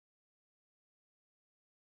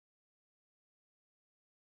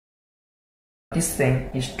This thing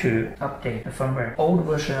is to update the firmware. Old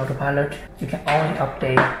version of Autopilot, you can only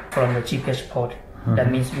update from the GPS port. That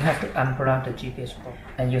means you have to unplug the GPS port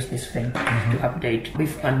and use this thing to update.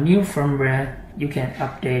 With a new firmware, you can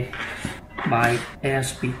update by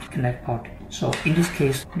airspeed connect port. So in this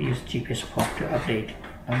case, we use GPS port to update.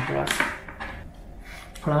 Unplug.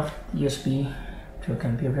 Plug USB to a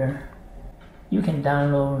computer. You can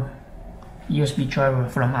download USB driver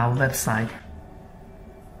from our website.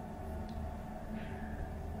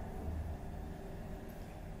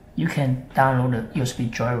 You can download the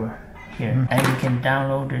USB driver here, and you can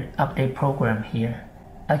download the update program here.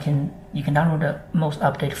 You can download the most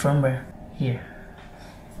updated firmware here.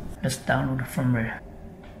 Let's download the firmware.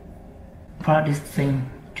 Plug this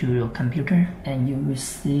thing to your computer, and you will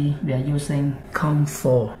see we are using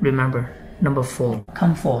COM4. Remember, number 4.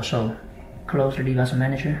 COM4. So close the device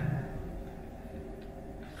manager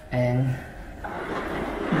and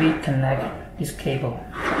reconnect this cable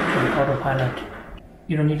to the Autopilot.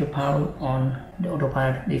 You don't need to power on the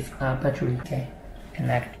Autopilot with battery. Okay,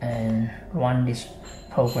 connect and run this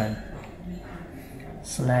program.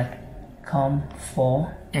 Select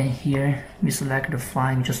COM4, and here we select the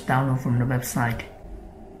file we just download from the website.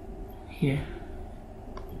 Here,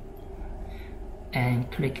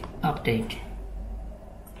 and click Update.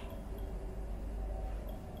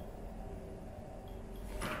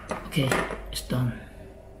 Okay, it's done.